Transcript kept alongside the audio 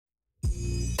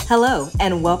Hello,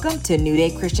 and welcome to New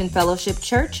Day Christian Fellowship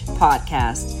Church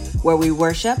podcast, where we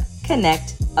worship,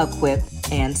 connect, equip,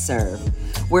 and serve.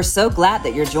 We're so glad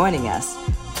that you're joining us.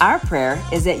 Our prayer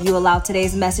is that you allow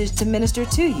today's message to minister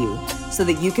to you so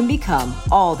that you can become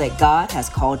all that God has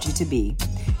called you to be.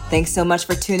 Thanks so much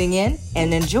for tuning in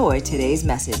and enjoy today's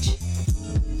message.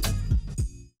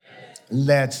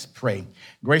 Let's pray.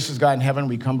 Gracious God in heaven,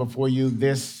 we come before you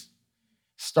this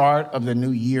start of the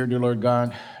new year, dear Lord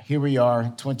God. Here we are,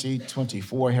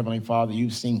 2024, Heavenly Father.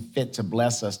 You've seen fit to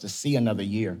bless us to see another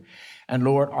year. And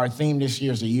Lord, our theme this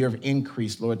year is a year of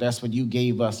increase, Lord. That's what you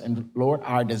gave us. And Lord,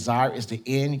 our desire is to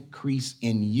increase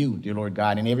in you, dear Lord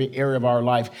God, in every area of our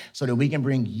life so that we can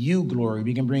bring you glory,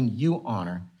 we can bring you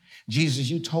honor. Jesus,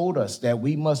 you told us that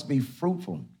we must be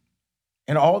fruitful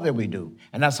in all that we do.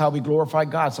 And that's how we glorify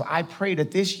God. So I pray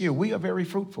that this year we are very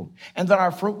fruitful and that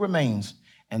our fruit remains.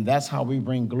 And that's how we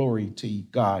bring glory to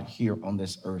God here on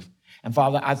this earth. And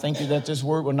Father, I thank you that this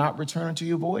word will not return unto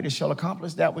you void. It shall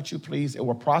accomplish that which you please. It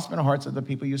will prosper in the hearts of the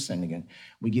people you're sending it.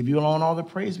 We give you alone all the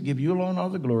praise. We give you alone all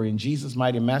the glory. In Jesus'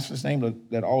 mighty and matchless name,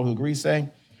 that all who agree say.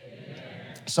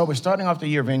 Amen. So we're starting off the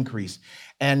year of increase.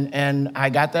 And I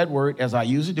got that word, as I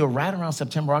usually do, right around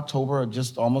September, October,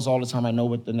 just almost all the time I know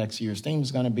what the next year's theme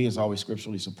is going to be. It's always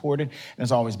scripturally supported, and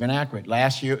it's always been accurate.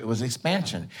 Last year, it was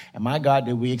expansion. And my God,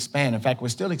 did we expand. In fact, we're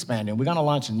still expanding. We're going to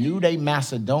launch New Day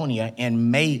Macedonia in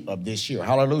May of this year.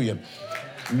 Hallelujah.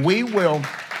 We will.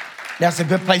 That's a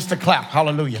good place to clap.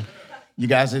 Hallelujah. You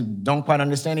guys don't quite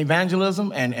understand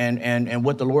evangelism and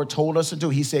what the Lord told us to do.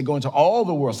 He said, go into all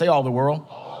the world. Say all the world.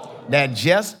 That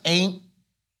just ain't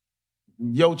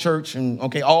your church and,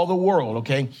 okay, all the world,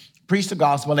 okay? Preach the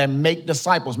gospel and make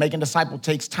disciples. Making disciples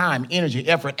takes time, energy,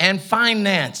 effort, and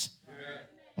finance.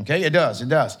 Okay, it does.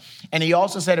 And he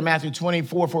also said in Matthew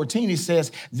 24:14, he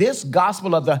says, this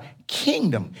gospel of the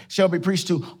kingdom shall be preached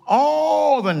to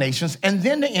all the nations, and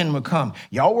then the end will come.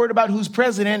 Y'all worried about who's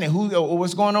president and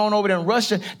what's going on over there in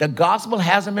Russia? The gospel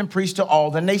hasn't been preached to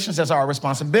all the nations. That's our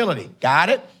responsibility. Got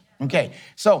it? Okay,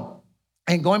 so,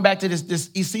 and going back to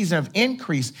this season of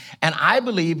increase, and I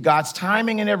believe God's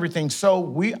timing and everything. So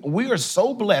we are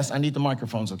so blessed. I need the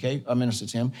microphones, okay, Minister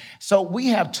Tim. So we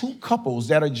have two couples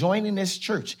that are joining this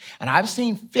church, and I've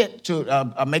seen fit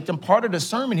to make them part of the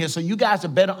sermon here so you guys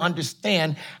will better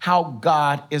understand how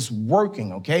God is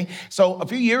working, okay? So a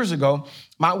few years ago,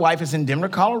 my wife is in Denver,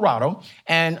 Colorado,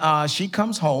 and she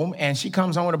comes home with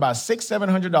about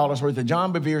 $600-700 worth of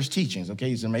John Bevere's teachings. Okay,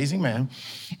 he's an amazing man.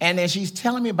 And then she's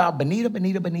telling me about Benita.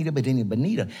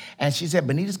 And she said,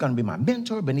 Benita's going to be my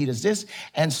mentor. Benita's this.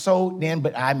 And so then,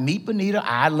 but I meet Benita.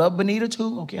 I love Benita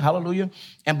too. Okay, hallelujah.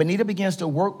 And Benita begins to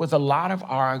work with a lot of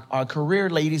our career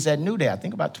ladies at New Day. I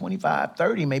think about 25,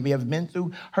 30 maybe have been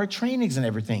through her trainings and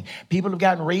everything. People have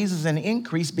gotten raises and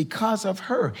increase because of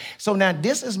her. So now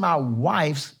this is my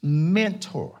wife's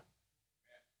mentor.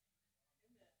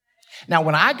 Now,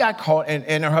 when I got called,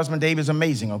 and her husband Dave is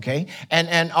amazing, okay?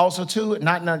 And also, too,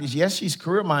 yes, she's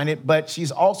career-minded, but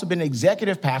she's also been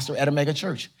executive pastor at a mega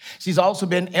church. She's also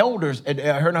been elders, her and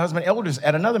her husband elders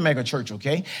at another mega church,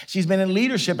 okay? She's been in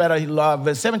leadership at a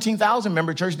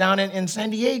 17,000-member church down in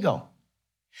San Diego.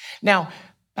 Now,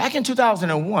 back in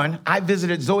 2001, I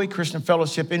visited Zoe Christian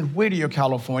Fellowship in Whittier,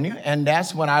 California, and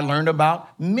that's when I learned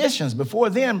about missions. Before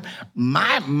then,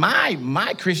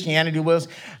 my Christianity was,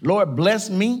 Lord, bless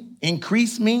me,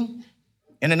 increase me.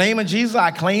 In the name of Jesus, I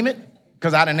claim it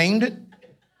because I done named it.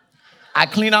 I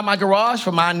clean out my garage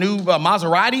for my new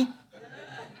Maserati.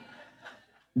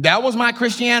 That was my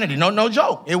Christianity. No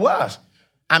joke. It was.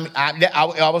 I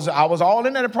was all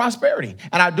in at the prosperity,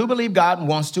 and I do believe God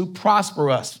wants to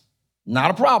prosper us.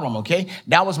 Not a problem, okay?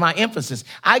 That was my emphasis.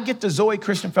 I get to Zoe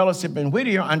Christian Fellowship in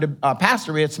Whittier under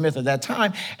Pastor Ed Smith at that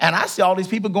time, and I see all these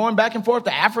people going back and forth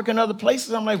to Africa and other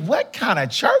places. I'm like, what kind of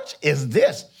church is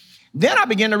this? Then I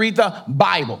began to read the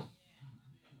Bible.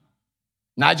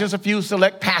 Not just a few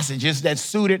select passages that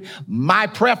suited my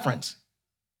preference.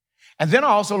 And then I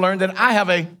also learned that I have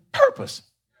a purpose.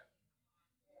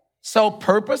 So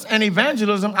purpose and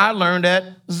evangelism I learned at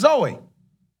Zoe.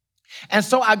 And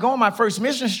so I go on my first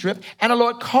mission trip, and the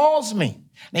Lord calls me.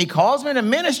 And he calls me in the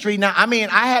ministry. Now,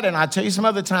 I'll tell you some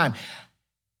other time.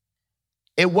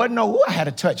 It wasn't who I had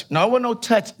to touch. No, it wasn't no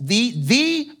touch.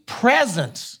 The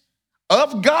presence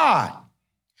of God.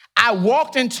 I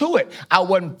walked into it. I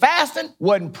wasn't fasting,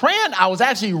 wasn't praying. I was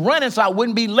actually running so I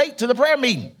wouldn't be late to the prayer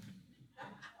meeting.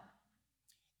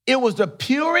 It was the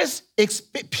purest,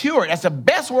 pure. That's the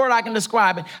best word I can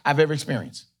describe it I've ever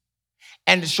experienced.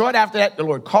 And short after that, the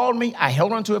Lord called me. I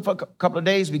held on to it for a couple of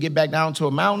days. We get back down to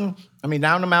down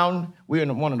the mountain. We're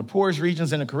in one of the poorest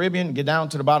regions in the Caribbean. Get down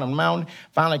to the bottom of the mountain.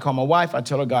 Finally, call my wife. I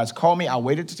tell her God's called me. I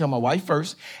waited to tell my wife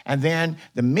first. And then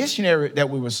the missionary that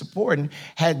we were supporting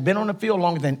had been on the field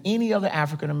longer than any other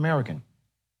African American.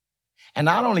 And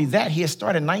not only that, he has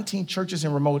started 19 churches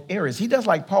in remote areas. He does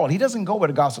like Paul. He doesn't go where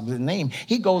the gospel is named.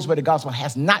 He goes where the gospel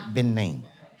has not been named.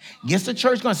 Gets the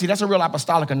church going. See, that's a real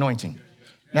apostolic anointing.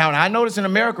 Now, I notice in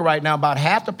America right now, about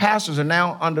half the pastors are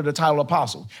now under the title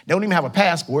apostle. They don't even have a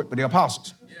passport, but they're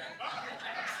apostles.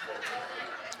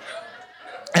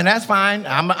 And that's fine.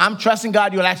 I'm trusting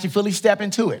God you'll actually fully step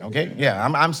into it, okay? Yeah,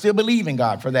 I'm still believing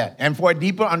God for that and for a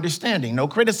deeper understanding. No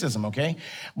criticism, okay?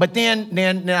 But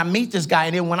then I meet this guy,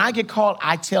 and then when I get called,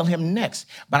 I tell him next.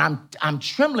 But I'm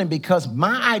trembling because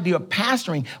my idea of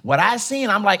pastoring, what I see,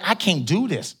 and I'm like, I can't do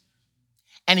this.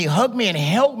 And he hugged me and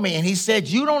held me, and he said,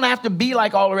 you don't have to be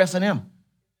like all the rest of them.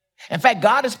 In fact,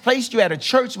 God has placed you at a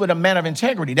church with a man of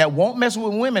integrity that won't mess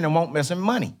with women and won't mess with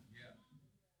money.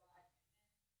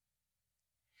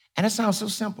 And it sounds so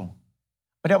simple,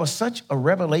 but that was such a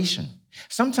revelation.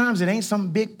 Sometimes it ain't some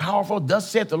big, powerful, thus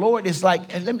saith the Lord. It's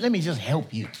like, let me just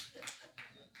help you.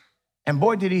 And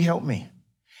boy, did he help me.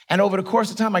 And over the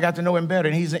course of time, I got to know him better.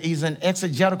 And he's an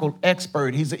exegetical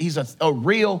expert. He's a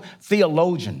real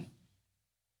theologian.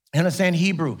 You understand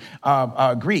Hebrew,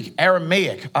 Greek,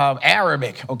 Aramaic,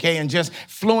 Arabic, okay, and just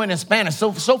fluent in Spanish.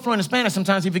 So fluent in Spanish,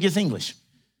 sometimes he forgets English.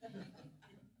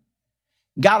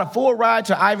 Got a full ride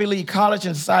to Ivy League College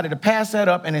and decided to pass that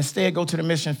up and instead go to the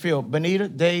mission field. Benita,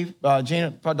 Dave,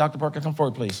 Gina, Dr. Parker, come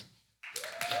forward, please.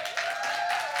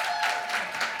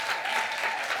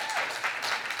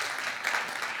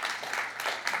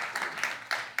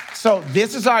 So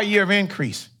this is our year of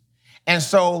increase. And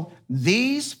so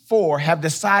these four have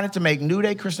decided to make New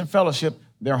Day Christian Fellowship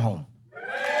their home.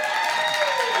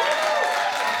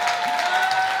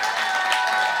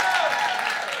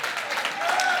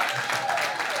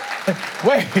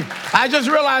 Wait, I just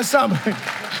realized something.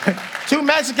 2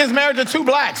 Mexicans married to 2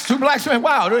 blacks. 2 blacks,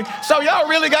 wow. So y'all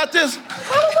really got this?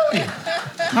 Hallelujah.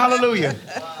 Hallelujah.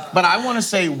 But I want to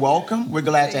say welcome. We're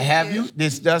glad to have you.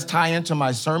 This does tie into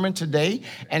my sermon today.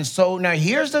 And so now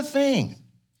here's the thing.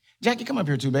 Jackie, come up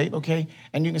here too, babe, okay?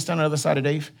 And you can stand on the other side of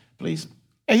Dave, please.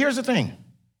 And here's the thing.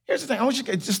 I want you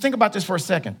to just think about this for a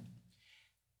second.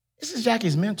 This is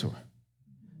Jackie's mentor.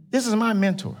 This is my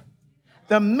mentor.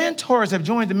 The mentors have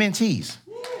joined the mentees.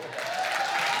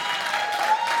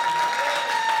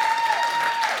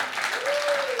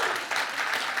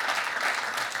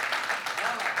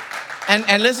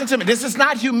 And listen to me. This is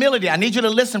not humility. I need you to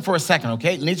listen for a second,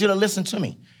 okay? I need you to listen to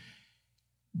me.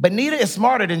 Benita is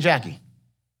smarter than Jackie.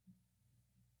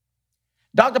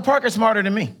 Dr. Parker is smarter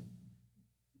than me.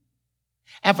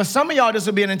 And for some of y'all, this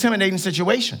will be an intimidating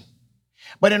situation.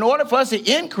 But in order for us to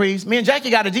increase, me and Jackie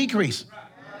got to decrease.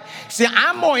 See,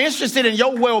 I'm more interested in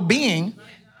your well-being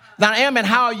than I am in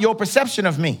how your perception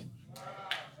of me.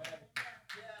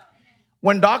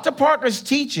 When Dr. Parker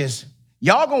teaches,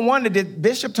 y'all gonna wonder, did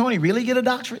Bishop Tony really get a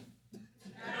doctorate?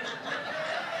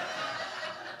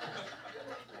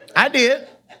 I did.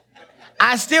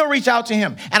 I still reach out to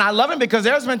him. And I love him because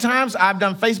there's been times I've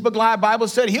done Facebook Live Bible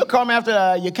study. He'll call me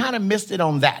after, you kind of missed it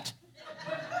on that.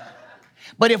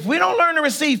 But if we don't learn to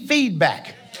receive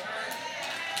feedback,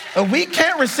 if we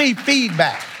can't receive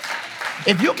feedback,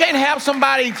 if you can't have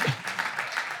somebody,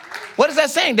 what is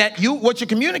that saying? That what you're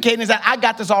communicating is that I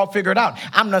got this all figured out.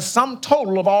 I'm the sum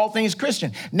total of all things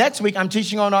Christian. Next week, I'm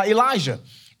teaching on Elijah.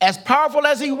 As powerful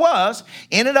as he was,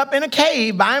 ended up in a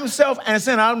cave by himself and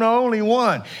said, I'm the only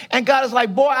one. And God is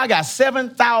like, boy, I got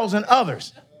 7,000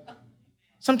 others.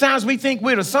 Sometimes we think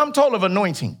we're the sum total of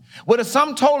anointing. We're the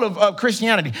sum total of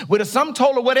Christianity. We're the sum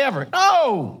total of whatever.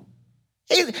 No.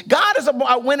 God is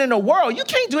a winner in the world. You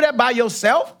can't do that by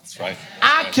yourself. That's right.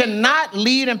 I cannot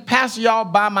lead and pastor y'all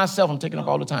by myself. I'm taking up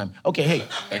all the time. Okay, hey.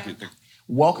 Thank you.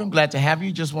 Welcome. Glad to have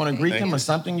you. Just want to greet them or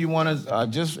something you want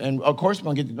to and of course, we're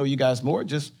going to get to know you guys more.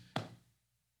 Just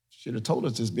should have told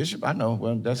us this, Bishop. I know.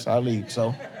 Well, that's our lead.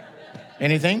 So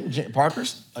anything?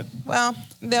 Parker's? Well,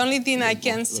 the only thing I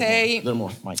can say... A little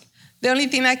more, Mike. The only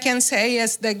thing I can say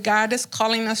is that God is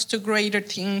calling us to greater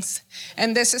things.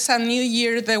 And this is a new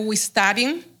year that we're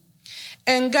starting.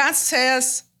 And God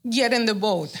says, get in the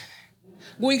boat.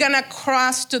 We're going to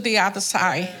cross to the other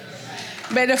side.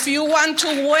 But if you want to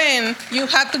win, you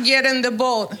have to get in the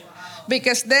boat,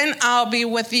 because then I'll be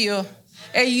with you.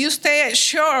 And you stay at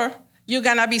shore, you're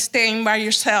going to be staying by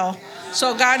yourself.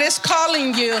 So God is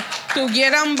calling you to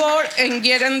get on board and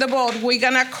get in the boat. We're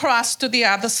going to cross to the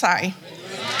other side.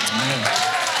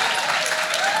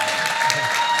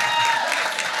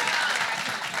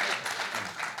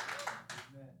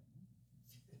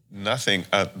 Nothing.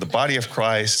 The body of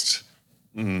Christ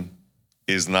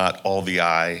is not all the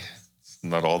eye,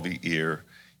 not all the ear.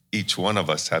 Each one of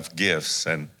us have gifts,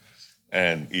 and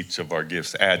each of our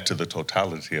gifts add to the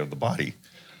totality of the body.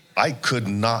 I could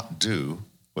not do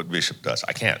what Bishop does.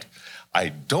 I can't. I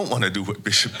don't want to do what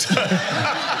Bishop does.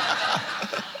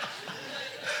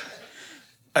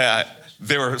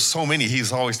 There are so many.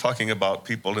 He's always talking about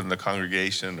people in the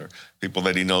congregation or people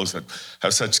that he knows that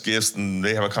have such gifts, and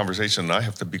they have a conversation, and I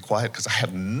have to be quiet because I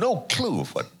have no clue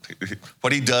of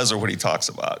what he does or what he talks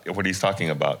about, or what he's talking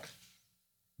about.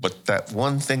 But that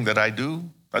one thing that I do,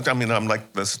 I mean, I'm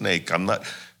like the snake. I'm not,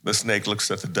 the snake looks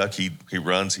at the duck, he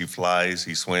runs, he flies,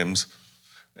 he swims,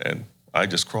 and I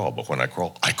just crawl. But when I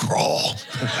crawl, I crawl.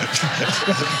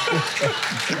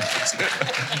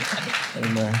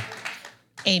 Amen.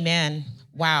 Amen.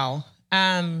 Wow.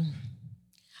 I'm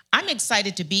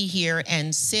excited to be here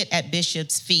and sit at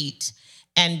Bishop's feet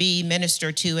and be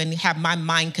ministered to and have my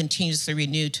mind continuously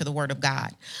renewed to the Word of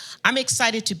God. I'm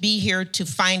excited to be here to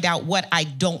find out what I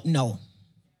don't know,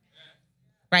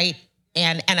 right?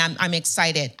 And I'm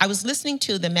excited. I was listening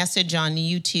to the message on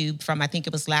YouTube from, I think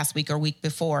it was last week or week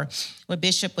before, where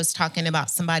Bishop was talking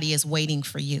about somebody is waiting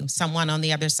for you. Someone on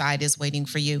the other side is waiting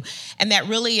for you. And that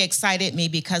really excited me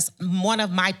because one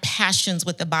of my passions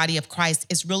with the body of Christ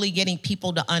is really getting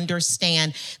people to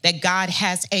understand that God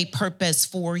has a purpose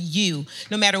for you,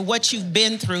 no matter what you've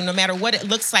been through, no matter what it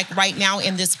looks like right now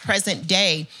in this present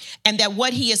day, and that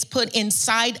what he has put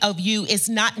inside of you is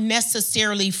not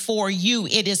necessarily for you,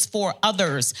 it is for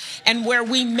others. And where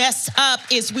we mess up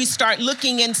is we start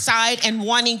looking inside and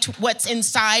wanting to what's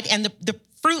inside and the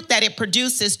fruit that it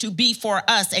produces to be for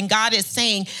us. And God is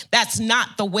saying that's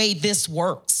not the way this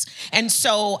works. And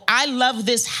so I love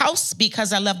this house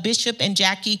because I love Bishop and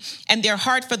Jackie and their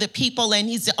heart for the people. And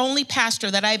he's the only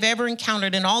pastor that I've ever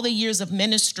encountered in all the years of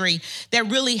ministry that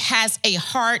really has a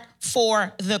heart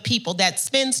for the people, that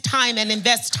spends time and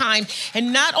invests time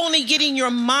and not only getting your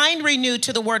mind renewed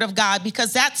to the Word of God,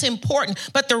 because that's important,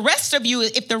 but the rest of you,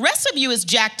 if the rest of you is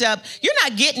jacked up, you're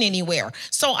not getting anywhere.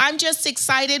 So I'm just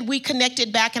excited. We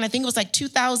connected back, and I think it was like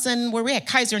 2000, where we at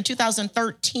Kaiser in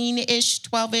 2013-ish,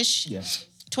 12-ish? Yes.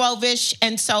 12-ish.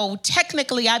 And so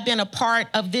technically I've been a part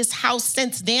of this house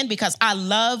since then because I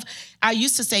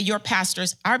used to say your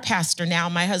pastor's our pastor now,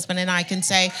 my husband and I can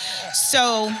say.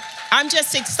 So I'm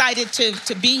just excited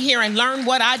to be here and learn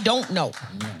what I don't know.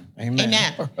 Amen.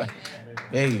 Amen. All right.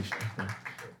 Dave.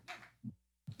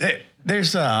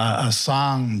 There's a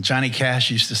song Johnny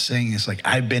Cash used to sing. It's like,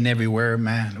 I've been everywhere,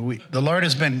 man. The Lord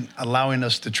has been allowing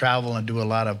us to travel and do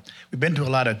we've been to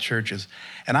a lot of churches.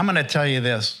 And I'm going to tell you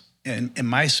this, in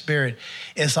my spirit,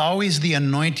 it's always the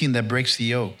anointing that breaks the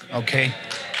yoke, okay?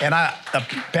 And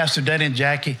Pastor Dud and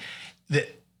Jackie,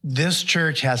 this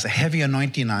church has a heavy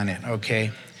anointing on it, okay?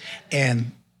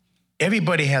 And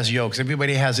everybody has yokes.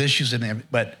 Everybody has issues in it,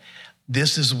 but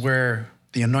this is where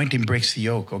the anointing breaks the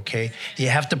yoke, okay? You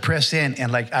have to press in,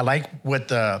 and I like what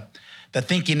the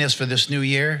thinking is for this new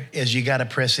year is you got to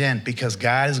press in because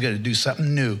God is going to do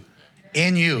something new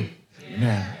in you.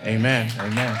 Amen. Amen.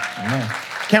 Amen. Amen.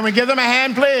 Can we give them a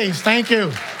hand, please? Thank you.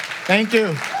 Thank you.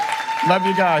 Love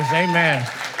you guys. Amen.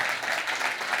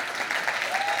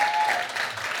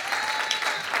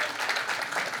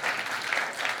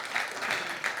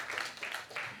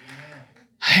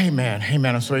 Amen.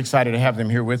 Amen. I'm so excited to have them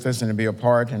here with us and to be a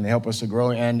part and to help us to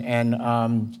grow.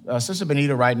 And Sister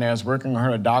Benita right now is working on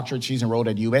her doctorate. She's enrolled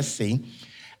at USC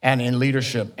and in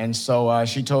leadership. And so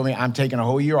she told me I'm taking a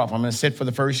whole year off. I'm going to sit for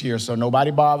the first year. So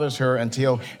nobody bothers her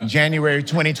until January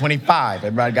 2025.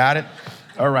 Everybody got it?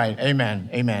 All right. Amen.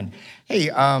 Amen. Hey,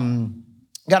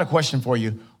 got a question for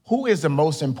you. Who is the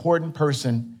most important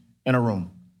person in a room?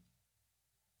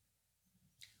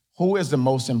 Who is the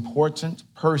most important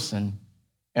person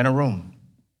in a room?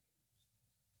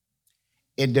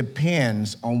 It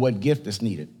depends on what gift is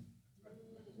needed.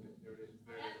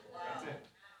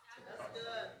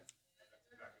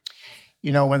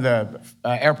 You know, when the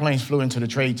airplanes flew into the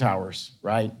trade towers,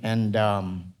 right? And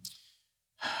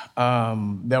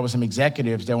there were some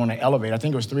executives that were on an elevator. I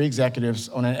think it was 3 executives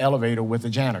on an elevator with a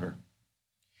janitor.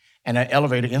 And that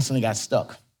elevator instantly got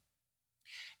stuck.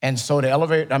 And so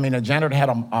the janitor had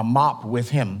a mop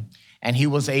with him, and he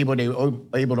was able to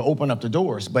open up the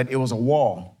doors, but it was a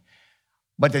wall.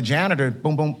 But the janitor,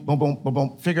 boom, boom, boom, boom, boom,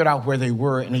 boom, figured out where they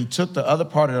were, and he took the other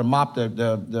part of the mop,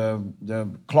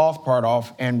 the cloth part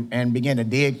off, and began to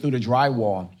dig through the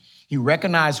drywall. He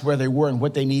recognized where they were and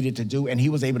what they needed to do, and he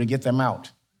was able to get them out.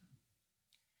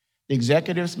 The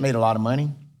executives made a lot of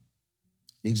money.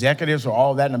 The executives were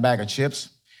all that in a bag of chips.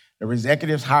 The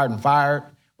executives hired and fired,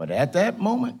 but at that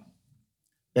moment,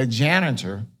 the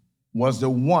janitor was the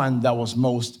one that was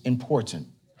most important.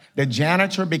 The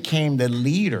janitor became the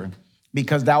leader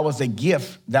because that was a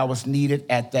gift that was needed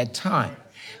at that time.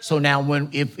 So now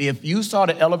if you saw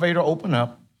the elevator open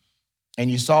up and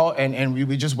you saw, and we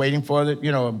were just waiting for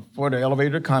for the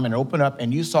elevator to come and open up,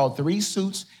 and you saw 3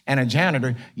 suits and a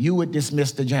janitor, you would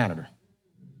dismiss the janitor.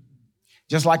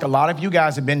 Just like a lot of you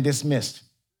guys have been dismissed,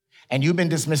 and you've been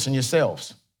dismissing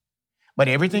yourselves. But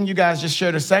everything you guys just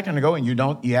shared a second ago, and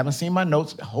you haven't seen my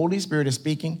notes, the Holy Spirit is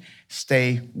speaking,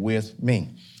 stay with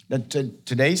me.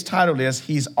 Today's title is,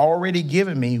 He's already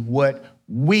given me what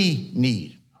we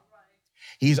need.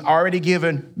 He's already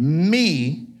given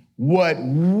me what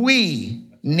we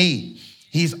need.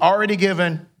 He's already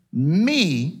given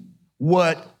me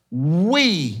what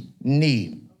we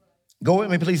need. Go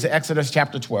with me, please, to Exodus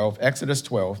chapter 12. Exodus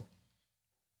 12.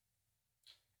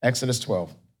 Exodus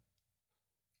 12.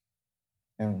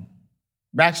 And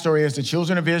backstory is the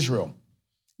children of Israel,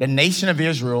 the nation of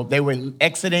Israel, they were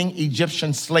exiting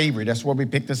Egyptian slavery. That's where we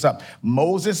picked this up.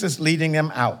 Moses is leading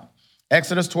them out.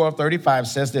 Exodus 12:35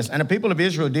 says this, and the people of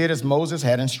Israel did as Moses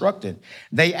had instructed.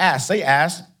 They asked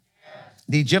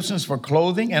the Egyptians for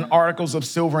clothing and articles of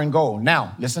silver and gold.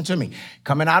 Now, listen to me.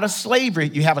 Coming out of slavery,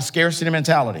 you have a scarcity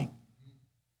mentality.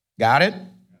 Got it?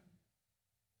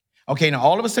 Okay, now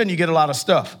all of a sudden you get a lot of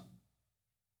stuff.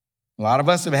 A lot of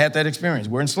us have had that experience.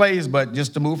 We're enslaved, but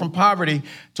just to move from poverty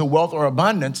to wealth or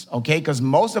abundance, okay, because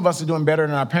most of us are doing better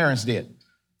than our parents did.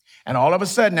 And all of a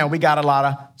sudden now we got a lot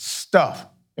of stuff.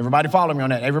 Everybody follow me on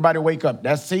that. Everybody wake up.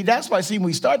 That's why, when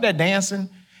we start that dancing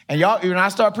and when I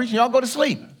start preaching, y'all go to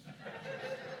sleep.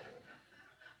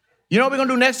 You know what we're going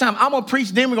to do next time? I'm going to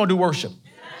preach, then we're going to do worship.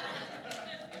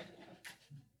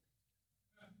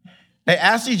 They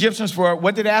asked the Egyptians for,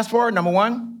 what did they ask for? Number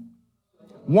 1?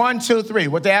 1, 2, 3.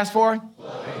 What they asked for?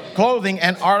 Clothing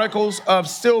and articles of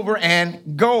silver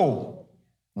and gold.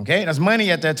 Okay, that's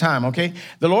money at that time, okay?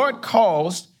 The Lord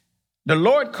caused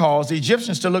the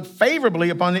Egyptians to look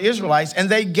favorably upon the Israelites, and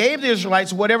they gave the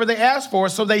Israelites whatever they asked for,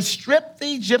 so they stripped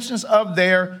the Egyptians of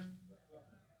their...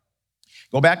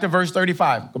 Go back to verse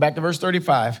 35. Go back to verse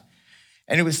 35.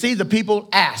 And you would see the people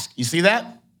ask. You see that?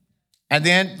 And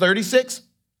then 36,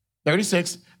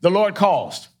 the Lord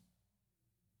caused.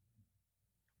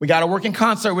 We got to work in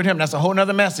concert with him. That's a whole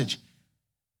nother message.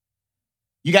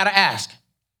 You got to ask.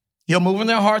 He'll move in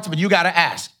their hearts, but you got to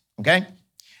ask, okay?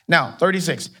 Now,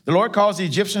 36, the Lord caused the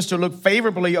Egyptians to look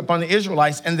favorably upon the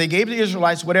Israelites, and they gave the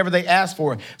Israelites whatever they asked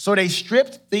for. So they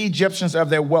stripped the Egyptians of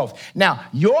their wealth. Now,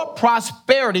 your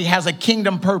prosperity has a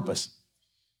kingdom purpose.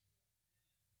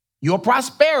 Your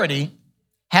prosperity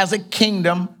has a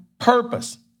kingdom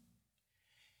purpose.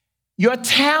 Your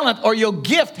talent or your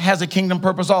gift has a kingdom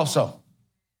purpose also.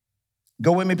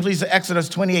 Go with me, please, to Exodus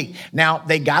 28. Now,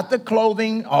 they got the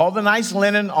clothing, all the nice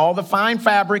linen, all the fine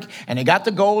fabric, and they got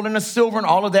the gold and the silver and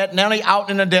all of that. Now they out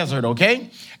in the desert,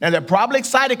 okay? Now, they're probably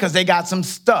excited because they got some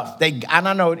stuff. I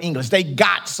don't know in English. They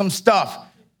got some stuff.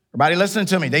 Everybody listening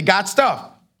to me. They got stuff.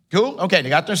 Cool? Okay, they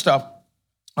got their stuff.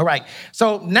 All right.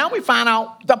 So now we find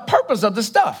out the purpose of the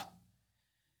stuff.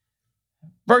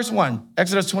 Verse 1,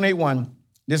 Exodus 28:1.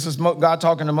 This is God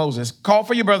talking to Moses. Call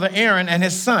for your brother Aaron and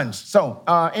his sons. So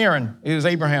Aaron is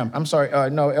Abraham. I'm sorry.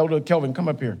 No, Elder Kelvin, come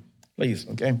up here, please.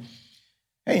 Okay.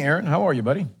 Hey, Aaron, how are you,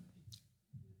 buddy?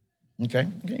 Okay.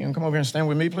 You can come over here and stand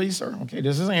with me, please, sir. Okay,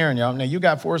 this is Aaron, y'all. Now, you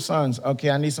got 4 sons.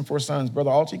 Okay, I need some 4 sons. Brother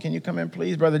Altie, can you come in,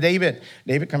 please? Brother David.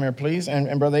 David, come here, please.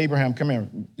 And Brother Abraham, come here.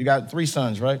 You got 3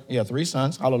 sons, right? Yeah, 3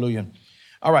 sons. Hallelujah.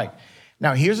 All right.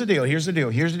 Now, here's the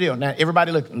deal. Now,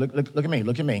 everybody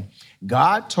look at me.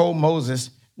 God told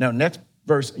Moses, now, next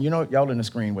verse, y'all in the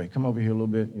screen. Wait, come over here a little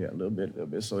bit. Yeah, a little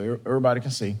bit, so everybody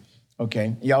can see.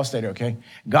 Okay, y'all stay there, okay?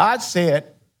 God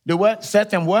said, do what? Set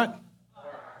them what?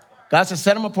 God said,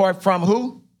 set them apart from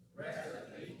who?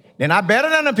 They're not better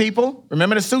than the people.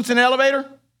 Remember the suits in the elevator?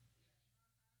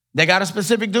 They got a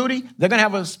specific duty. They're going to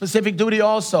have a specific duty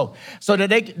also. So that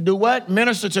they do what?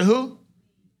 Minister to who?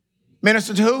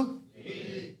 Minister to who?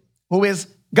 Who is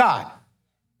God.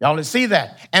 Y'all see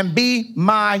that? And be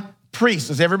my priest.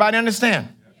 Does everybody understand?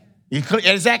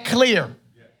 Is that clear?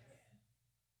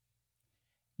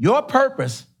 Your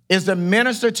purpose is to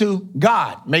minister to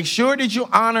God. Make sure that you're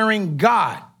honoring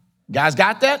God. You guys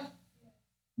got that?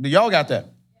 Do y'all got that?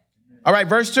 All right,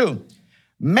 verse 2.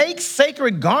 Make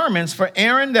sacred garments for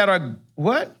Aaron that are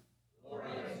what?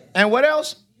 And what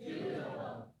else?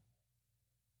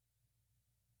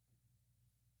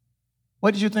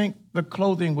 What did you think the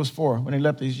clothing was for when they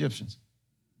left the Egyptians?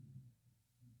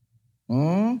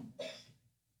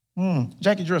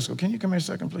 Jackie Driscoll, can you come here a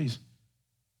second, please?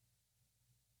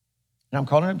 And I'm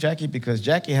calling up Jackie because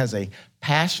Jackie has a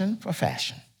passion for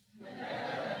fashion.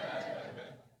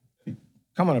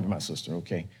 Come on up, my sister,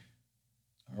 okay.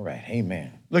 All right,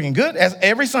 amen. Looking good as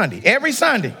every Sunday, every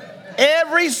Sunday.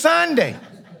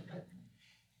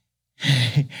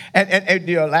 and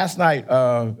last night,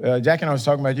 Jackie and I was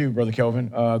talking about you, Brother Kelvin,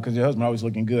 because your husband always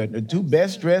looking good. The two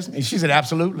best dressed, and she said,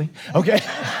 absolutely, okay.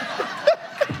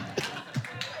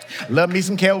 Love me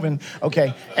some Kelvin,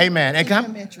 okay, amen. And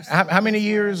how many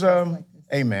years,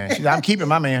 amen. She said, I'm keeping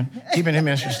my man, keeping him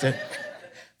interested.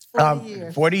 40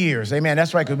 years. 40 years, amen.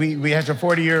 That's right, because we had your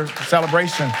 40-year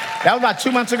celebration. That was about 2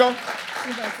 months ago?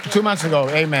 2 months ago,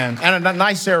 amen. And a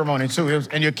nice ceremony, too.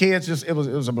 And your kids, it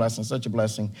was a blessing, such a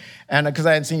blessing. And because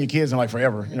I hadn't seen your kids in like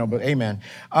forever, but amen.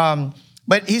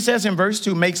 But he says in verse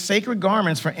 2, make sacred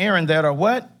garments for Aaron that are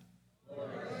what?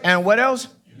 And what else?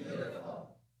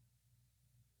 Beautiful.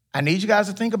 I need you guys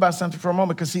to think about something for a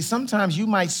moment, because see, sometimes you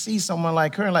might see someone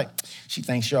like her and like, she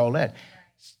thinks you're all that.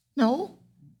 No,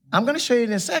 I'm going to show you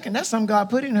in a second. That's something God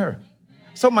put in her.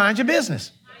 So mind your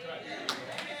business.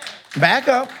 Back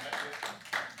up.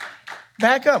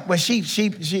 Well, she.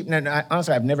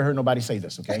 Honestly, I've never heard nobody say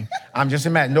this, okay? I'm just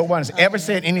imagining. No one's ever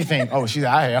said anything. Oh,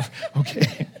 I have.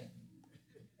 Okay.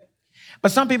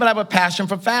 But some people have a passion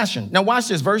for fashion. Now, watch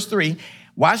this. Verse 3.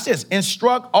 Watch this.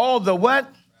 Instruct all the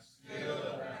what?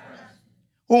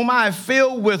 Whom I have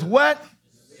filled with what?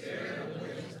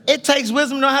 It takes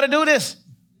wisdom to know how to do this.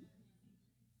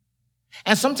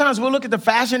 And sometimes we'll look at the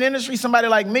fashion industry, somebody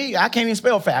like me, I can't even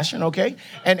spell fashion, okay?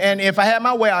 And if I had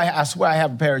my way, I swear I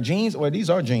have a pair of jeans, or these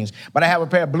are jeans, but I have a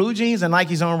pair of blue jeans and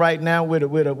Nike's on right now with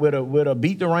a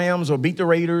Beat the Rams or Beat the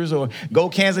Raiders or Go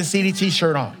Kansas City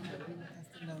t-shirt on.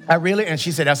 I really? And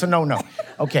she said, that's a no-no.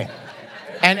 Okay.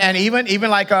 And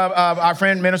even like our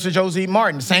friend Minister Josie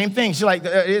Martin, same thing. She's like,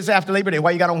 it's after Labor Day,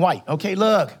 why you got on white? Okay,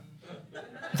 look.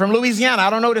 I'm from Louisiana, I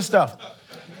don't know this stuff.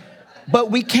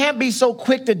 But we can't be so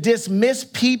quick to dismiss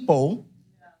people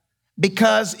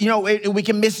because, we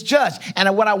can misjudge.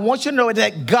 And what I want you to know is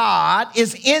that God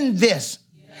is in this.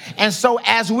 And so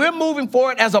as we're moving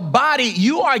forward as a body,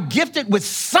 you are gifted with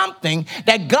something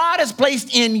that God has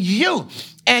placed in you.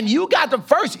 And you got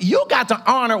to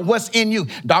honor what's in you.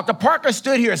 Dr. Parker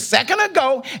stood here a second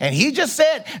ago, and he just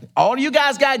said, all of you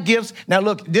guys got gifts. Now,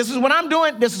 look, this is what I'm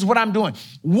doing. This is what I'm doing.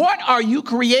 What are you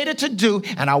created to do?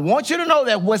 And I want you to know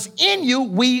that what's in you,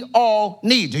 we all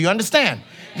need. Do you understand?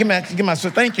 Give my, so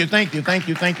thank you.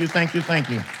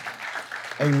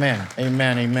 Amen.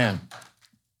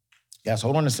 Yes,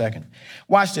 hold on a second.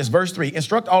 Watch this, verse 3.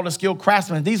 Instruct all the skilled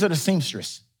craftsmen. These are the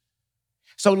seamstress.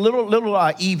 So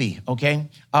little Evie, okay?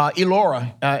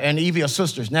 Elora and Evie are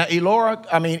sisters. Now,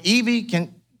 Evie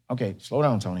can, okay, slow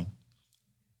down, Tony.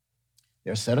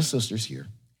 There's a set of sisters here,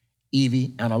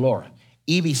 Evie and Elora.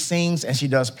 Evie sings and she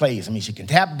does plays. She can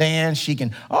tap dance, she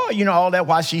can, all that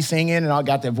while she's singing and all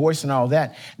got that voice and all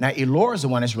that. Now, Elora's the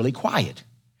one that's really quiet.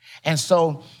 And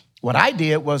so what I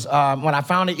did was when I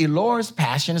found that Elora's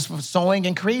passion is for sewing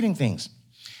and creating things.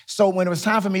 So when it was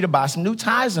time for me to buy some new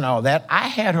ties and all that, I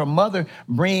had her mother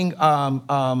bring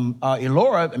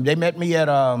Elora, and they met me at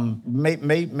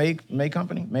May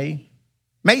Company,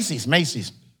 Macy's.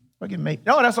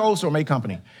 No, that's an old store, May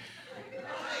Company.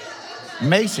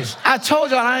 Macy's. I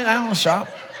told you I don't shop.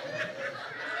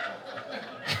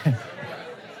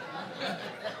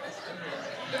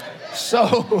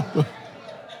 So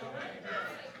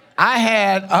I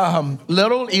had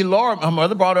little Elora, my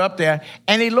mother brought her up there,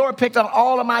 and Elora picked up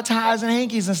all of my ties and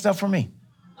hankies and stuff for me.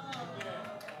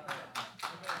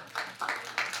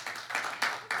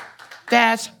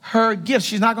 That's her gift.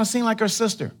 She's not going to sing like her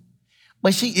sister.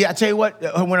 But I tell you what,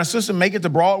 when her sister make it to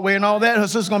Broadway and all that, her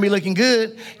sister's going to be looking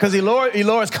good because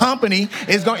Elora's company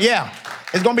is going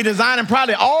to be designing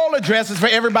probably all the dresses for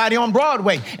everybody on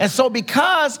Broadway. And so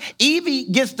because Evie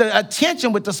gets the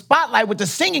attention with the spotlight, with the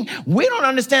singing, we don't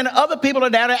understand that other people are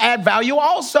there to add value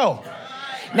also.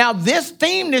 Now, this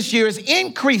theme this year is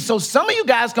increase. So some of you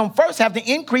guys can first have the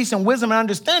increase in wisdom and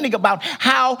understanding about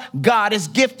how God has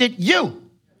gifted you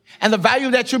and the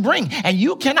value that you bring. And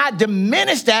you cannot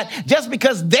diminish that just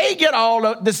because they get all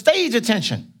of the stage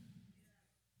attention.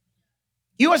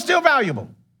 You are still valuable.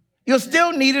 You're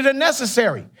still needed and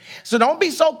necessary. So don't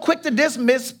be so quick to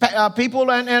dismiss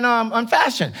people and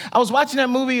fashion. I was watching that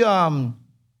movie, I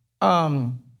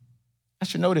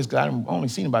should know this because I've only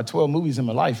seen about 12 movies in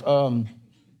my life. The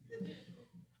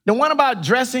one about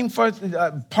dressing for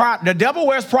The Devil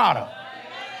Wears Prada.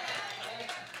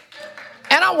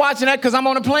 And I'm watching that because I'm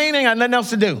on a plane and ain't got nothing else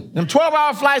to do. Them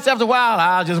 12-hour flights, after a while,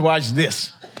 I'll just watch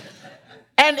this.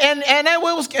 And that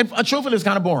was, truthfully, it's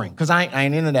kind of boring because I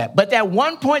ain't into that. But at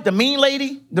one point, the mean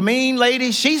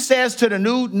lady, she says to the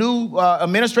new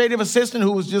administrative assistant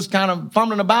who was just kind of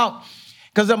fumbling about,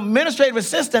 Because the administrative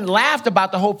assistant laughed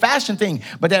about the whole fashion thing.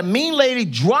 But that mean lady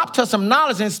dropped her some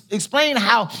knowledge and explained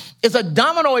how it's a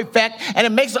domino effect and it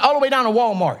makes it all the way down to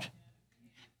Walmart.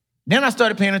 Then I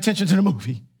started paying attention to the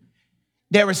movie.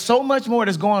 There is so much more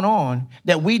that's going on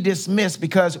that we dismiss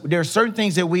because there are certain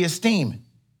things that we esteem.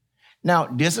 Now,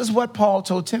 this is what Paul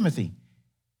told Timothy.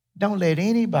 Don't let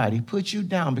anybody put you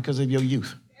down because of your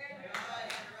youth.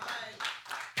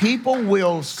 People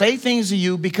will say things to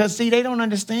you because, see, they don't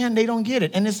understand, they don't get it,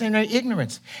 and it's in their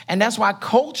ignorance. And that's why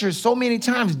culture so many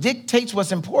times dictates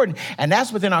what's important, and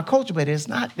that's within our culture, but it's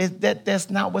not.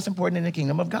 That's not what's important in the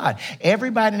kingdom of God.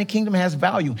 Everybody in the kingdom has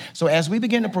value. So as we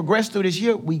begin to progress through this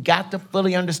year, we got to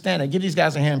fully understand it. Give these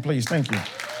guys a hand, please. Thank you.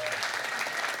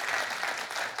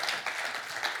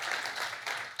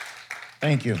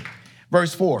 Thank you.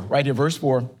 Verse 4, right here, verse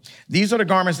 4. These are the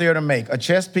garments they are to make: a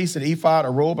chest piece, an ephod, a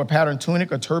robe, a patterned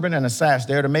tunic, a turban, and a sash.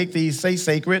 They are to make these, say,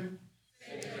 sacred.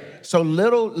 So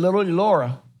little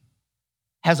Laura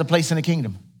has a place in the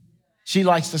kingdom. She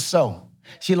likes to sew.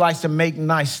 She likes to make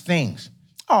nice things.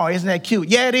 Oh, isn't that cute?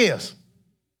 Yeah, it is.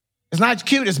 It's not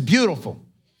cute, it's beautiful.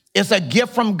 It's a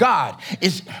gift from God.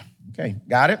 Okay,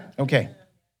 got it? Okay.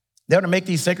 They're to make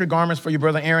these sacred garments for your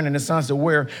brother Aaron and his sons to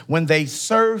wear when they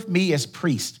serve me as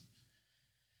priests.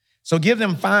 So give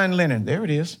them fine linen. There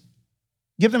it is.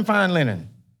 Give them fine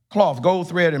linen, cloth, gold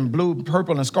thread, and blue,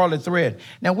 purple, and scarlet thread.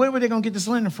 Now, where were they going to get this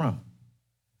linen from?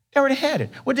 They already had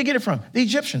it. Where'd they get it from? The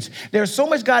Egyptians. There's so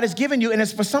much God has given you, and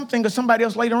it's for something or somebody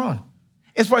else later on.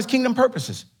 It's for his kingdom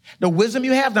purposes. The wisdom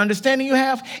you have, the understanding you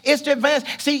have, it's to advance.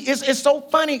 See, it's so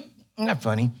funny. Not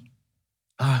funny.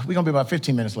 We're going to be about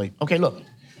 15 minutes late. Okay, look.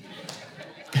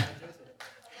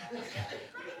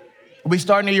 We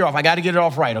starting the year off. I got to get it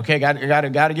off right, okay? Got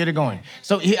to get it going.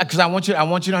 So, because I want you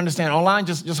to understand. Online,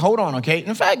 just hold on, okay?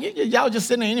 In fact, y'all just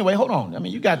sitting there anyway. Hold on. I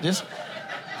mean, you got this.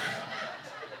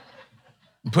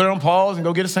 Put it on pause and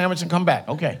go get a sandwich and come back,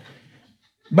 okay?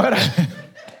 But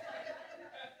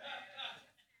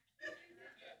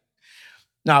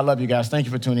no, I love you guys. Thank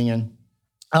you for tuning in.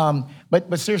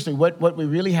 But seriously, what we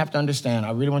really have to understand,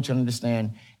 I really want you to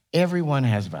understand, everyone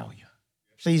has value.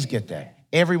 Please get that.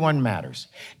 Everyone matters.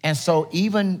 And so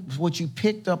even what you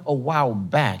picked up a while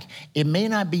back, it may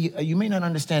not be, you may not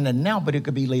understand it now, but it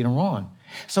could be later on.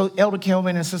 So Elder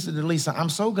Kelvin and Sister Delisa, I'm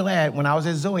so glad when I was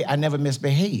at Zoe, I never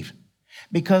misbehaved.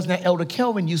 Because now Elder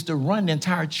Kelvin used to run the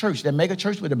entire church, that mega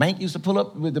church where the bank used to pull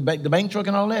up with the bank truck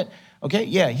and all that. Okay,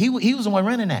 yeah, he was the one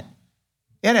running that.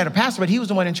 They had a pastor, but he was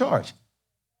the one in charge.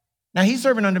 Now he's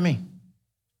serving under me.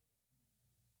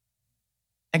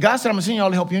 And God said, I'm going to send you all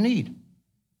the help you need.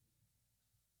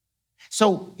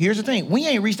 So here's the thing. We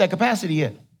ain't reached that capacity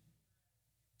yet.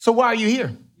 So why are you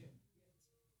here?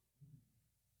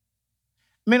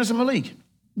 Minister Malik,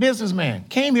 businessman,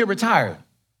 came here retired.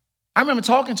 I remember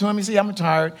talking to him. He said, I'm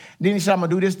retired. Then he said, I'm going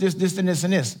to do this, and this,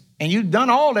 and this. And you've done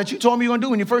all that you told me you were going to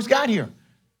do when you first got here.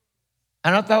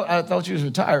 And I thought you was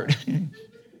retired.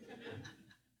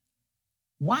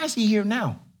 Why is he here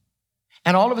now?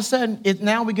 And all of a sudden,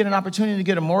 now we get an opportunity to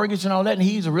get a mortgage and all that, and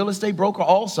he's a real estate broker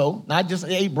also, not just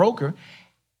a broker.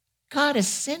 God is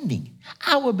sending.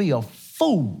 I would be a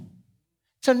fool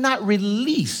to not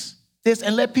release this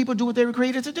and let people do what they were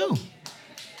created to do.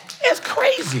 It's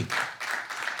crazy.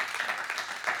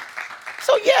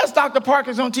 So yes, Dr.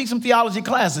 Parker's going to teach some theology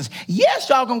classes. Yes,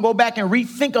 y'all going to go back and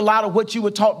rethink a lot of what you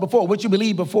were taught before, what you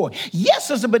believed before. Yes,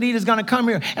 Sister Benita's going to come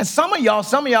here. And some of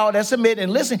y'all that submit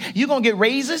and listen, you're going to get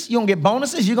raises, you're going to get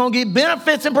bonuses, you're going to get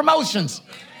benefits and promotions.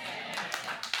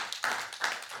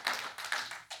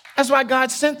 That's why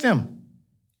God sent them.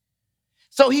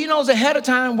 So he knows ahead of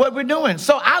time what we're doing.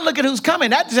 So I look at who's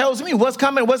coming. That tells me what's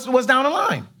coming, what's down the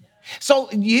line. So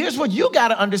here's what you got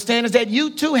to understand is that you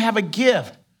too have a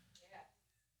gift.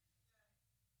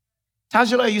 How's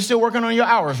your lady? You're still working on your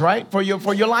hours, right? For your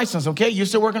license, okay? You're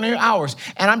still working on your hours.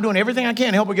 And I'm doing everything I can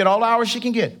to help her get all the hours she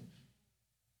can get.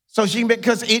 So she can,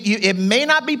 because it may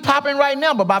not be popping right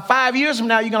now, but by 5 years from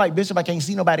now, you're going to like, Bishop, I can't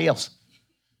see nobody else.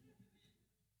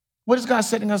 What is God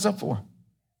setting us up for?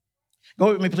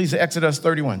 Go with me, please, to Exodus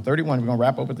 31. 31, we're going to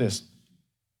wrap up with this.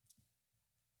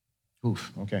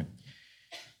 Oof, okay.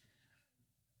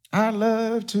 I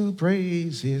love to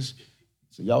praise his.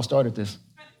 So y'all started this.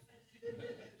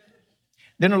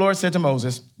 Then the Lord said to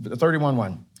Moses,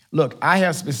 31:1, look, I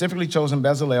have specifically chosen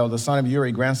Bezalel, the son of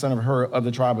Uri, grandson of Hur of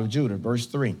the tribe of Judah. Verse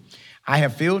 3, I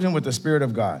have filled him with the Spirit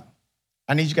of God.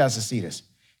 I need you guys to see this.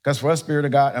 Because for us, Spirit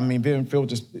of God, being filled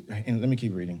just, and let me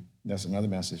keep reading. That's another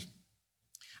message.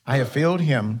 I have filled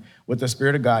him with the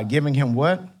Spirit of God, giving him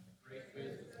what?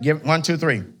 1, 2,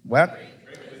 3. What?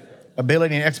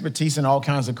 Ability and expertise in all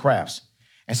kinds of crafts.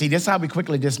 And see, this is how we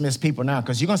quickly dismiss people now,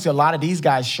 because you're going to see a lot of these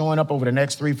guys showing up over the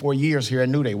next 3-4 years here at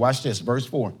New Day. Watch this, verse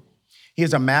 4. He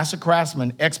is a master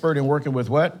craftsman, expert in working with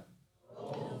what?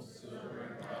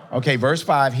 Okay, verse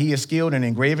 5. He is skilled in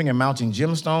engraving and mounting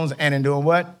gemstones and in doing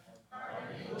what?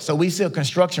 So we see a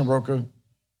construction worker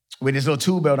with his little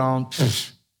tool belt on.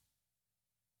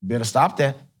 Better stop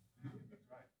that.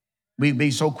 We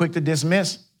be so quick to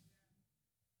dismiss.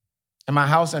 In my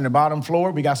house on the bottom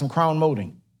floor, we got some crown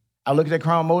molding. I look at that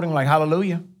crown molding like,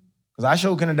 hallelujah, because I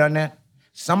sure couldn't have done that.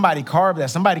 Somebody carved that.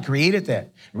 Somebody created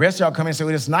that. The rest of y'all come in and say,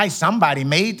 well, it's nice. Somebody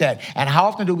made that. And how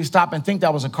often do we stop and think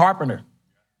that was a carpenter?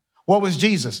 What was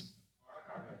Jesus?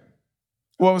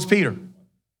 What was Peter?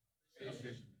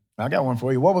 I got one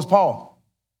for you. What was Paul?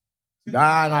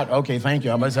 Okay, thank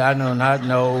you. I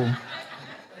know.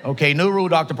 Okay, new rule,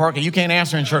 Dr. Parker. You can't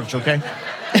answer in church, okay?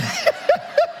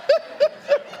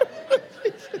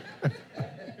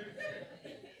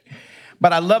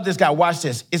 But I love this guy. Watch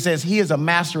this. It says he is a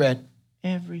master at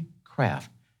every craft.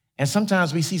 And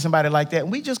sometimes we see somebody like that,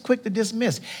 and we just quick to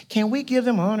dismiss. Can we give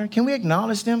them honor? Can we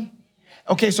acknowledge them?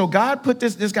 Okay, so God put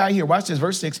this guy here. Watch this,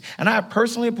 verse 6. And I have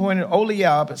personally appointed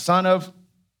Oliab, son of,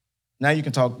 now you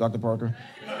can talk, Dr. Parker.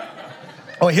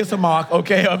 Hisamach,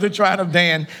 okay, of the tribe of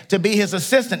Dan, to be his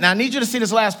assistant. Now, I need you to see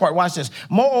this last part. Watch this.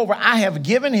 Moreover, I have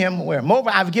given him, Moreover,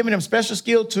 I've given him special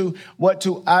skill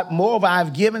moreover,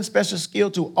 I've given special skill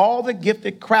to all the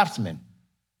gifted craftsmen.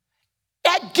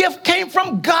 That gift came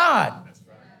from God.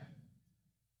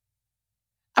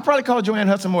 I probably call Joanne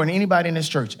Hudson more than anybody in this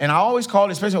church. And I always call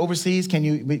it, especially overseas,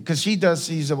 because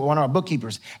she's one of our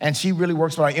bookkeepers. And she really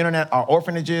works for our internet, our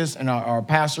orphanages, and our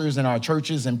pastors, and our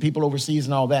churches, and people overseas,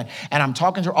 and all that. And I'm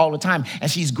talking to her all the time.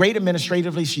 And she's great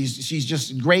administratively. She's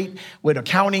just great with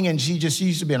accounting. And she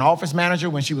used to be an office manager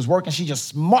when she was working. She's just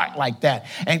smart like that.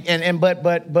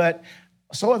 But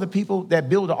so are the people that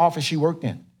build the office she worked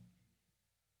in.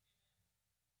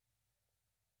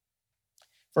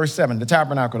 Verse 7, the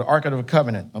tabernacle, the ark of the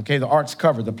covenant, okay, the ark's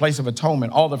cover, the place of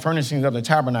atonement, all the furnishings of the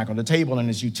tabernacle, the table and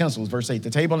its utensils. Verse 8, the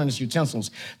table and its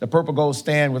utensils, the purple gold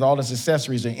stand with all its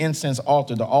accessories, the incense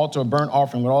altar, the altar of burnt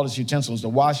offering with all its utensils, the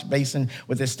wash basin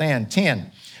with its stand.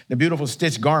 10, the beautiful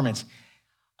stitched garments.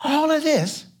 All of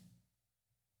this,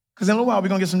 because in a little while we're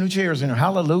going to get some new chairs in here.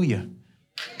 Hallelujah.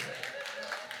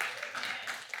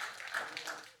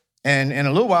 And in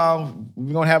a little while,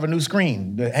 we're going to have a new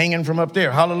screen hanging from up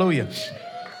there. Hallelujah.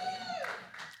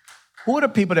 Who are the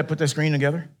people that put the screen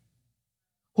together?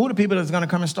 Who are the people that's going to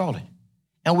come install it?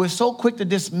 And we're so quick to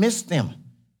dismiss them.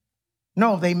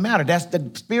 No, they matter. That's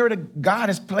the Spirit of God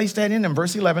has placed that in them.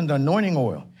 Verse 11, the anointing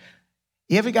oil.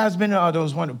 You ever guys been to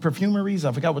those perfumeries?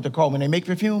 I forgot what they're called. When they make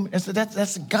perfume,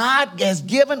 that's God has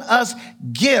given us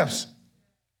gifts.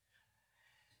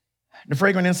 The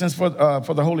fragrant incense for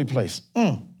the holy place.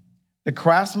 The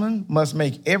craftsman must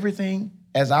make everything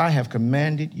as I have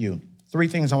commanded you. 3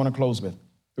 things I want to close with.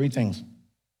 3 things.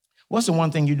 What's the one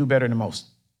thing you do better than most?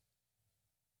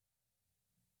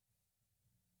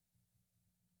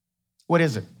 What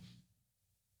is it?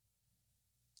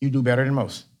 You do better than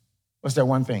most. What's that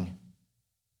one thing?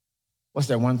 What's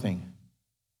that one thing?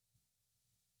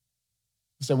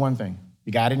 What's that one thing?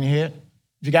 You got it in your head?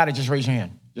 If you got it, just raise your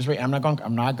hand. I'm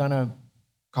not gonna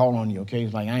call on you, okay?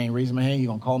 It's like, I ain't raising my hand.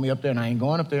 You're gonna call me up there, and I ain't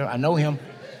going up there. I know him.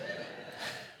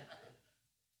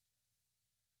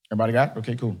 Everybody got it?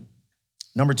 Okay, cool.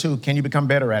 Number 2, can you become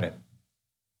better at it?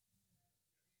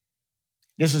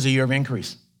 This is a year of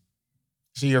increase.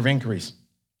 It's a year of increase.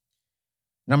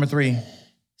 Number 3,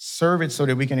 serve it so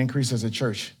that we can increase as a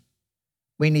church.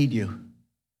 We need you.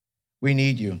 We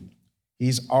need you.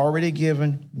 He's already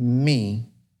given me,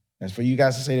 that's for you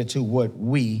guys to say that too, what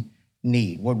we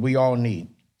need, what we all need.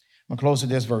 I'm going to close with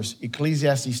this verse,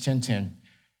 Ecclesiastes 10:10.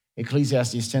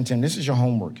 Ecclesiastes 10:10. This is your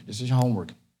homework. This is your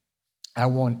homework. I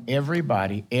want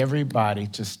everybody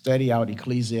to study out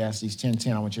Ecclesiastes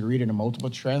 10:10. I want you to read it in multiple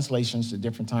translations at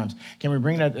different times. Can we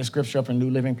bring that scripture up in New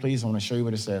Living, please? I want to show you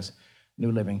what it says.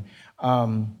 New Living.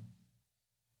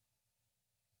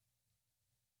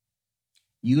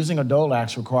 Using a dull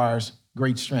axe requires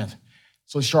great strength.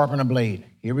 So sharpen a blade.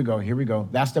 Here we go.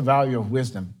 That's the value of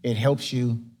wisdom. It helps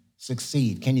you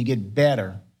succeed. Can you get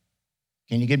better?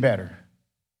 Can you get better?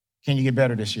 Can you get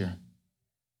better this year?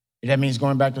 If that means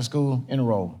going back to school,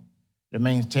 enroll. If that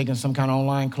means taking some kind of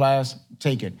online class,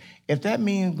 take it. If that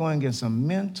means going to get some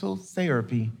mental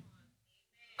therapy,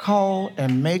 call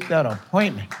and make that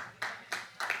appointment.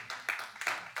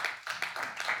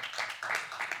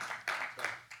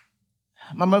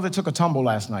 My mother took a tumble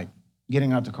last night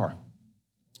getting out the car.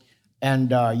 And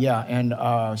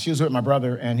she was with my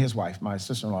brother and his wife, my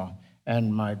sister-in-law.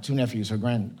 and my two nephews, her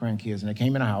grandkids, and they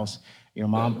came in the house. You know,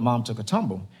 mom took a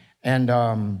tumble. And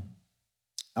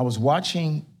I was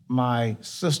watching my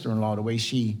sister-in-law, the way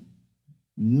she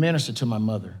ministered to my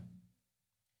mother.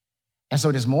 And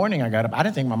so this morning I got up. I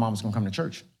didn't think my mom was going to come to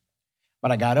church.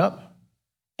 But I got up,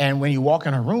 and when you walk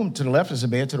in her room, to the left is the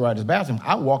bed, to the right is the bathroom.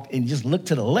 I walked and just looked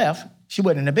to the left. She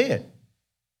wasn't in the bed.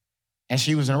 And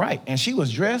she was in the right. And she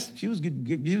was dressed. She was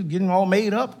getting all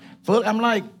made up. I'm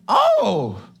like,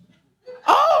 oh,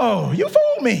 you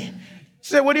fooled me.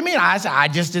 She said, what do you mean? I said, I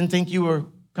just didn't think you were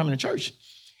coming to church.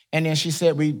 And then she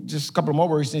said, just a couple of more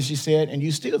words, and she said, and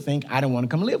you still think I didn't want to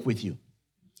come live with you.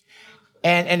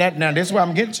 And that, now this is where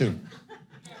I'm getting to.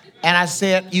 And I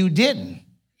said, you didn't.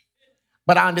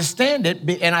 But I understand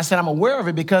it, and I said, I'm aware of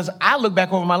it because I look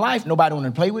back over my life, nobody wanted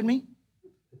to play with me.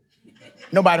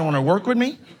 Nobody wanted to work with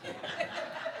me.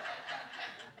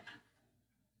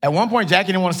 At one point, Jackie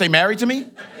didn't want to stay married to me.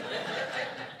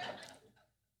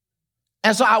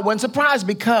 And so I wasn't surprised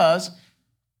because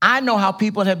I know how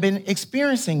people have been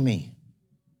experiencing me.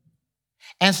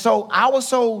 And so I was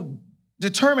so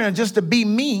determined just to be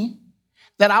me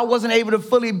that I wasn't able to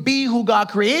fully be who God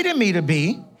created me to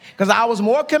be because I was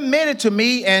more committed to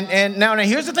me. And now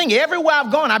here's the thing. Everywhere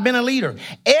I've gone, I've been a leader.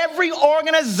 Every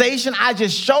organization I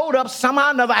just showed up, somehow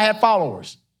or another, I had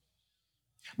followers.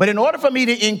 But in order for me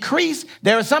to increase,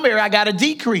 there is some area I got to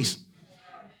decrease.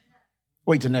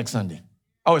 Wait till next Sunday.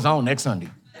 Oh, it's on next Sunday.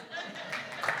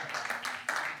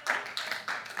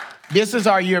 This is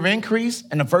our year of increase,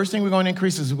 and the first thing we're going to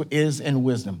increase is in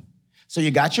wisdom. So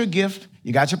you got your gift,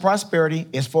 you got your prosperity.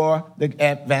 It's for the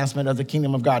advancement of the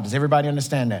kingdom of God. Does everybody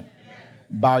understand that?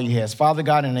 Bow your heads. Father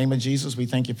God, in the name of Jesus, we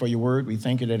thank you for your word. We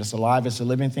thank you that it's alive, it's a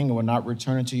living thing, and will not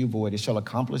return unto you void. It shall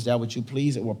accomplish that which you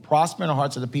please. It will prosper in the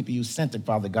hearts of the people you sent it,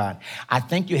 Father God. I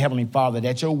thank you, Heavenly Father,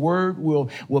 that your word will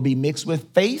be mixed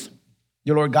with faith,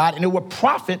 dear Lord God, and it will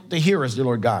profit the hearers, dear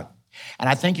Lord God. And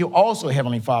I thank you also,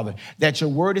 Heavenly Father, that your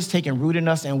word is taking root in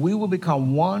us, and we will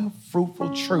become one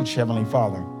fruitful church, Heavenly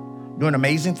Father, doing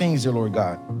amazing things, dear Lord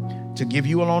God, to give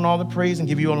you alone all the praise and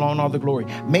give you alone all the glory.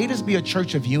 May this be a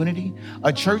church of unity,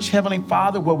 a church, Heavenly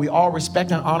Father, where we all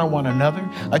respect and honor one another,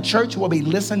 a church where we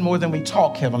listen more than we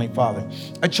talk, Heavenly Father,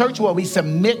 a church where we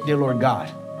submit, dear Lord God,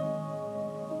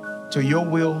 to your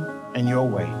will and your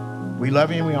way. We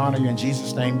love you and we honor you in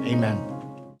Jesus' name, amen.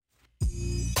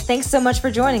 Thanks so much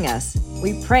for joining us.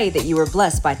 We pray that you were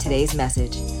blessed by today's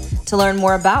message. To learn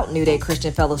more about New Day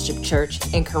Christian Fellowship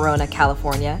Church in Corona,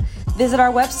 California, visit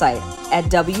our website at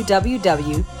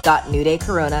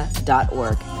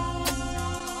www.newdaycorona.org.